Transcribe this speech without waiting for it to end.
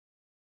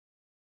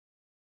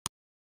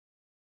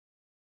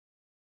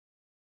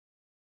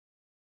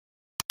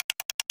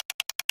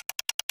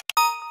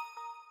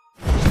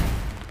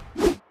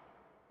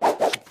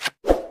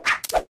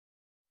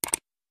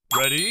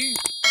Ready,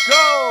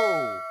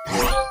 go!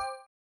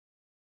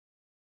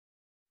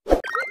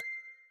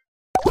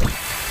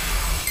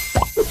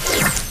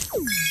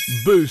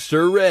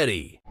 Booster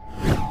ready.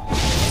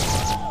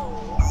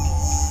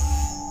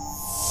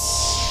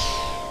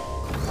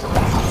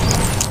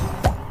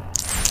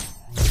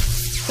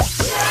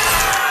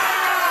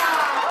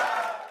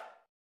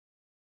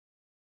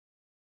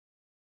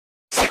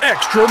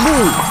 Extra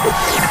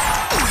move.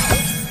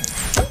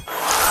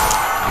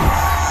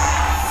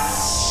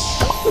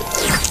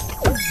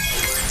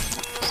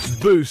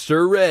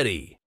 Booster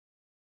ready.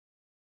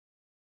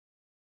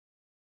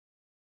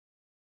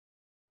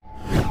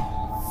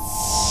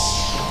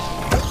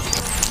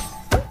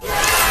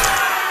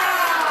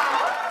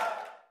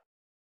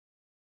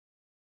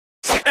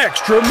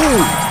 Extra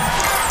move.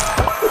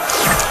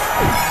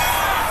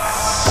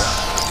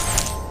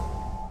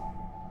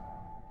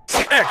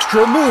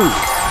 Extra move.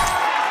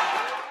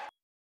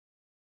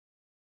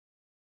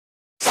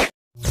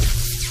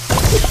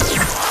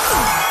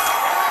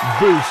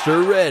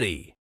 Booster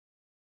ready.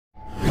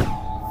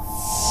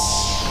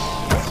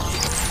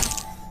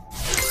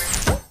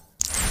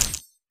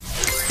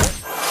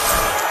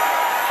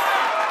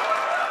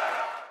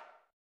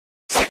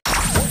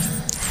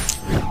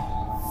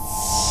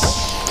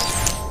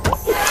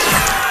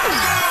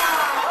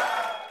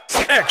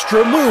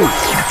 Extra move.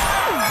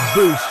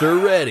 Booster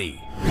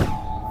ready.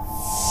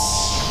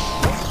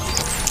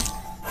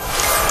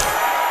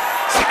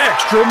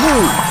 Extra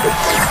move.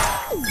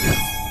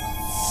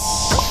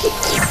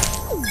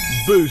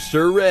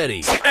 Booster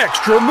ready.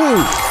 Extra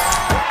move.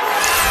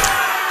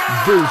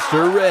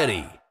 Booster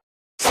ready.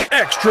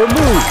 Extra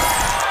move.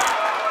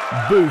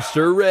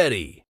 Booster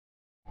ready.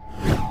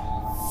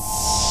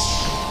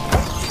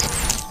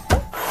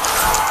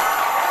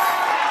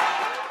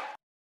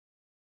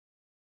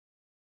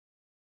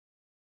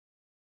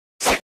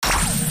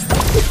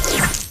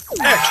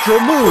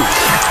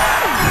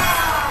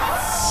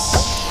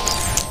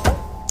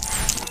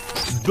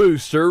 Extra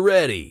move.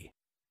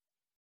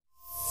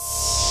 Booster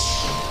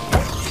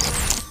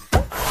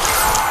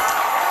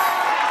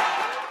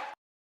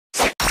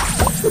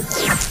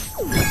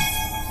ready.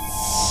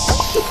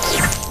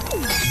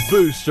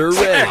 Booster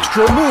ready.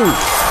 Extra move.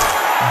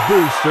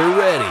 Booster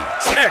ready.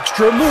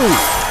 Extra move.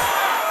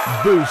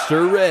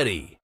 Booster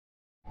ready.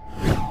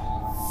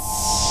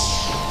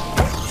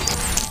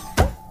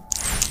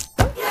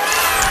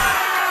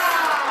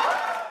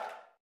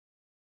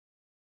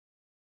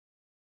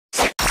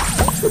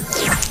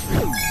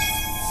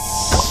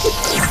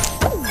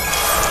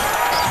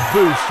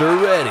 Booster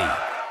ready.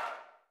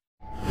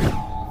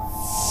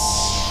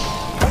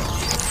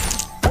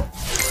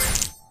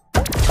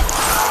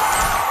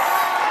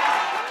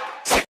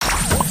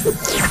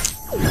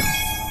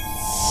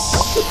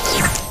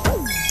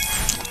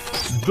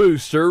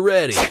 Booster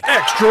ready.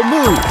 Extra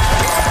move.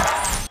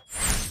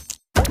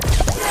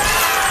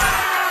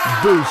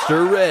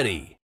 Booster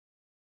ready.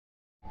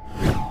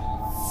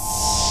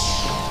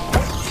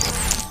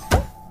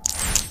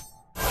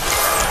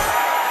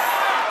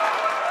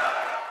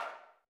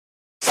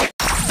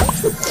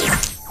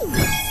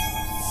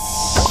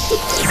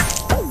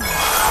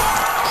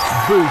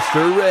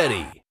 Booster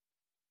ready.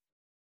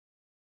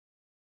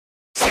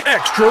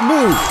 Extra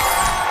move.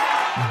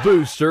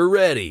 Booster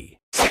ready.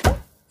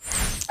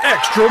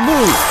 Extra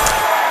move.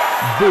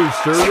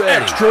 Booster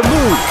ready.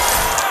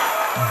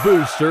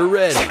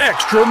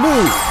 Extra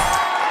move.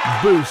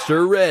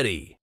 Booster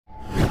ready.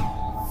 Extra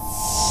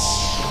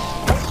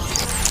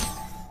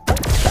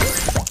move.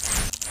 Booster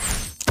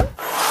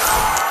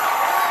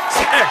ready.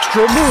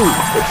 Extra move.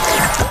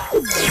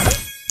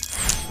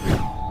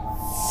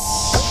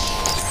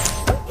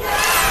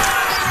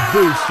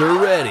 Booster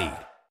ready.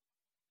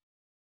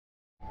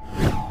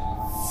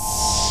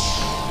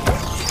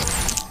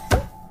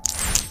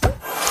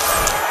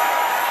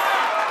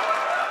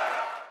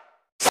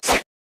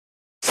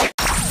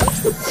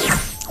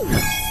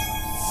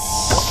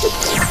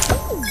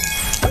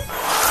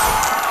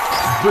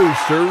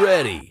 Booster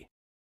ready.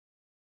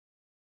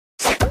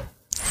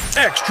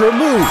 Extra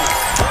move.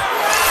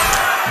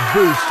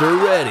 Booster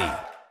ready.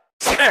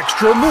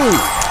 Extra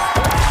move.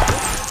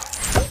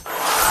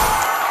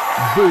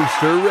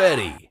 Booster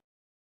ready.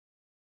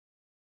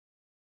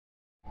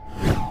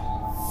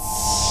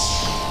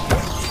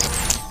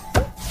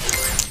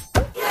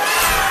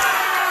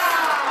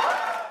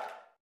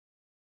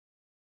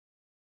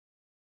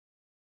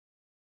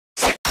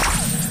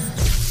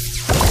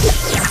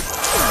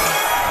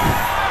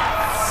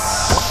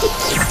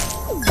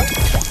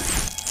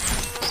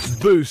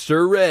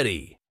 Booster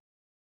ready.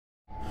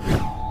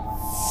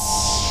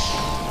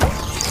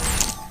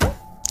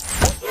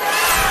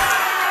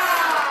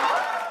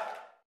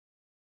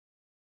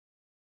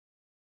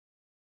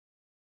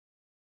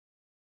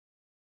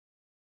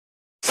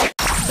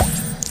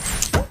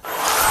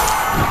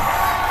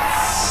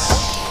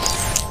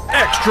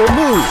 Extra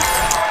move.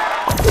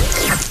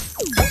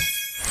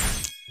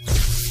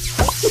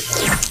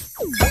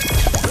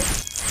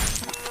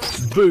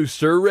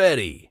 Booster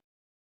ready.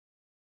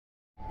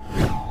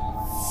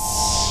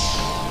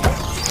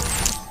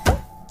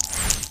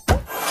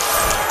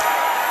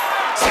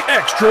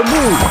 Extra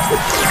move.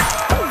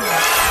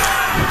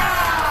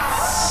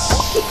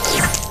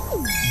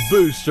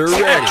 Booster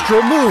ready.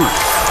 Extra move.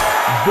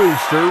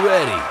 Booster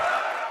ready.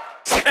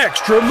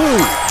 Extra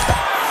move.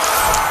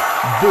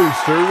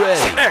 Booster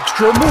ready.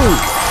 Extra move.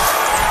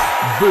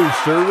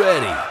 Booster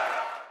ready.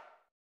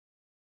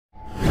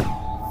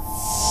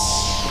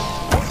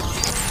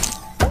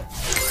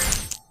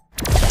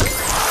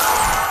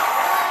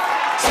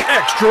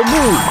 Extra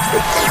move.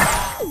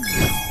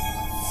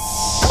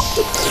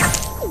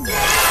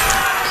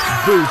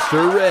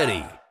 Booster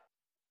ready.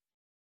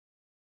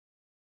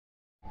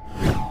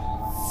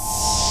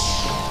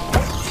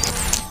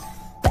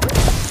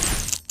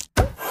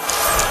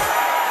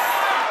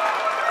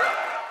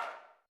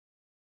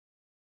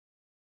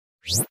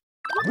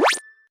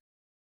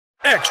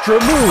 Extra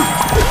move.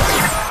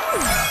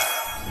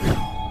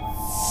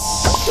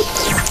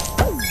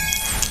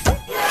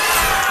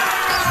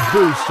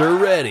 Booster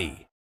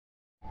ready.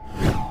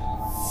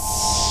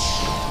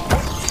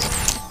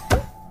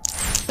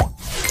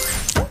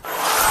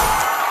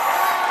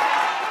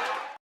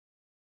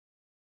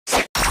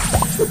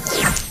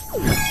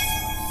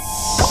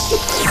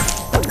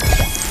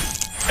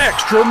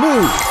 Extra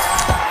move.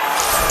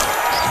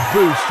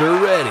 Booster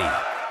ready.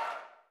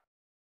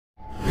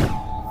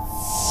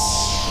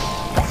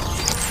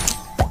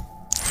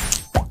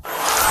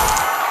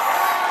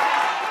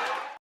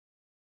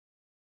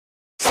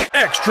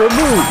 Extra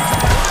move.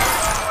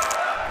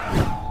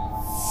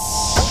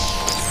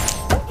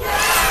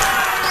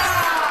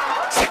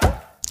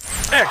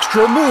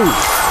 Extra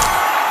move.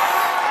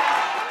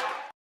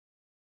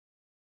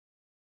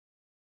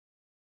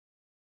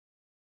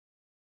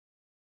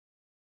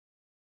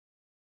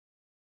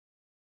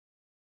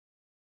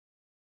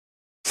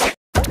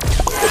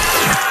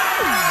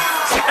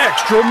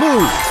 Extra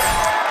move.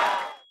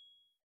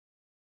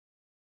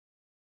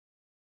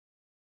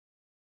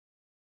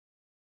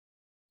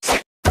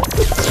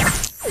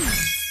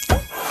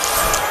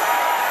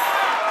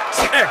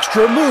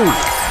 Extra move.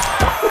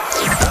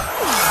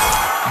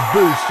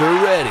 Booster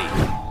ready.